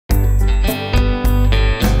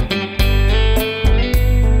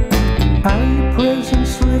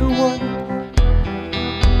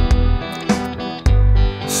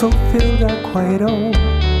got quite old.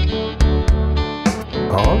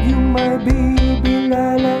 Call you my baby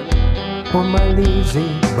Lala or my lazy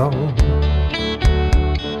bone.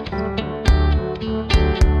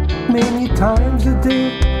 Many times a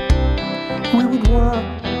day we would walk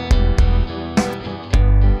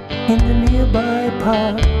in the nearby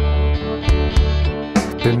park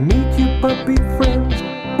to meet you puppy friends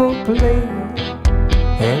for play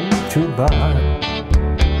and to bark.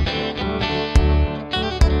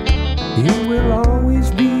 You will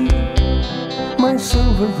always be my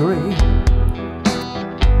Silver Grey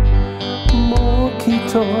Morkie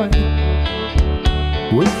Toy,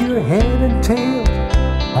 with your head and tail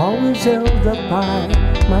always held up by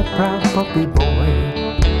my proud puppy boy,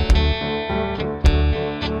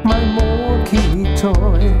 my Morkie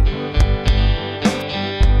Toy.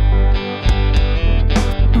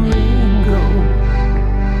 Ringo,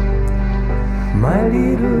 my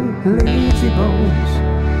little lazy bones,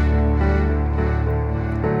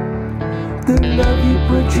 the love you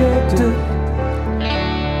projected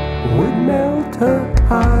would melt her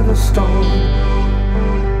heart of stone.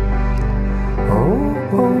 Oh,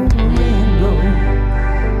 oh, Ringo,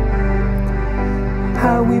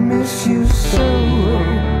 how we miss you so.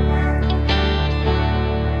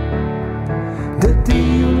 The day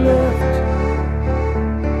you left,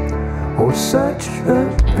 oh, such a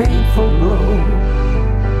painful blow.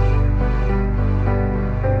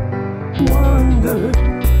 Wonder,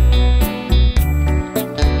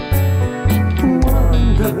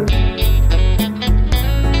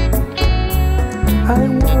 I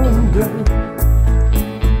wonder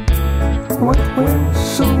what went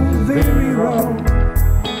so very wrong.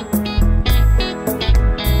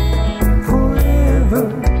 Forever,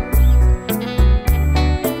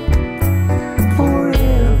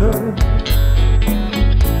 forever,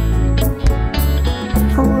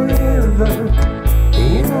 forever,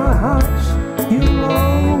 in our hearts you'll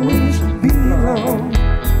always belong,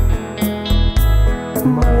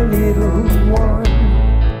 my little one.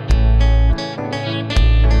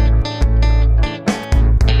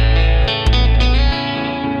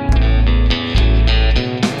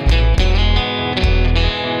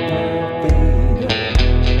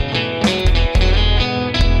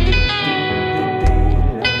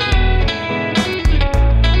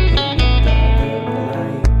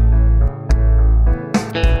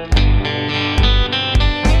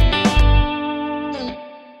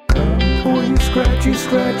 Scratchy,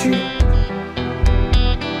 scratchy,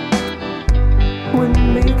 when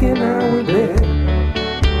making our bed,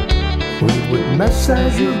 we would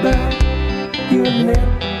massage your back, your neck,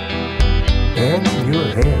 and your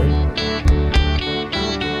head.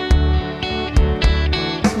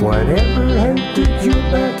 Whatever entered your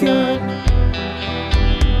backyard,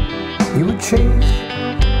 you would chase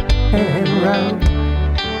and round.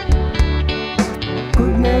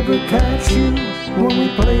 Could never catch you when we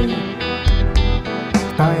played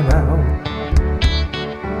time out.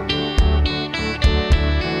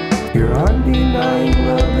 Your undenying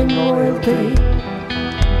love and loyalty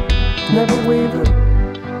never wavered.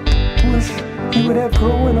 Wish you would have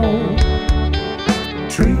grown old.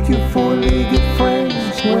 Treat your four-legged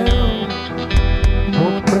friends well,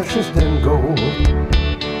 more precious than gold.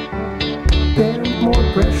 They're more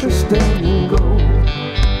precious than gold.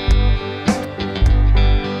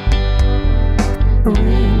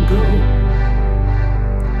 Ringo,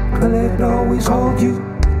 Colette always called you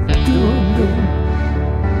doom.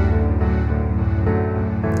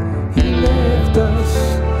 He left us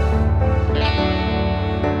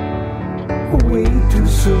way too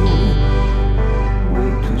soon,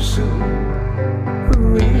 way too soon.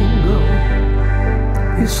 Ringo,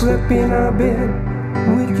 you slept in our bed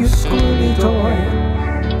with your squirrely toy.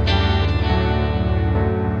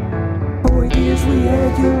 4 years we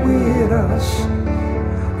had you with us.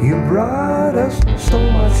 You brought us so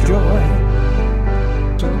much joy,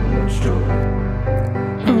 so much joy.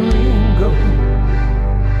 Ringo,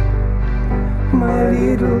 my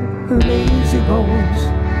little lazy bones,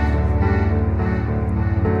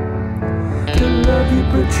 the love you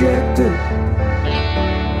projected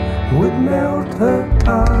would melt her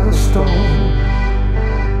heart of stone.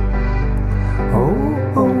 Oh,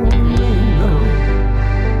 oh, Ringo,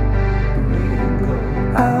 Ringo,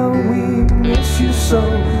 how we miss you so.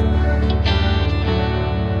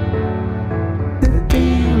 The day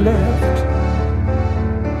you left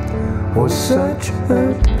was such a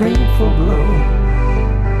painful blow.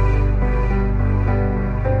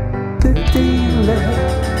 The day you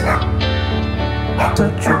left,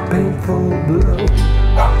 such a painful blow.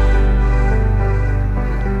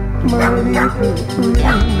 My little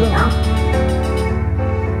Ringo,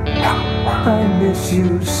 I miss miss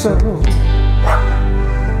you so.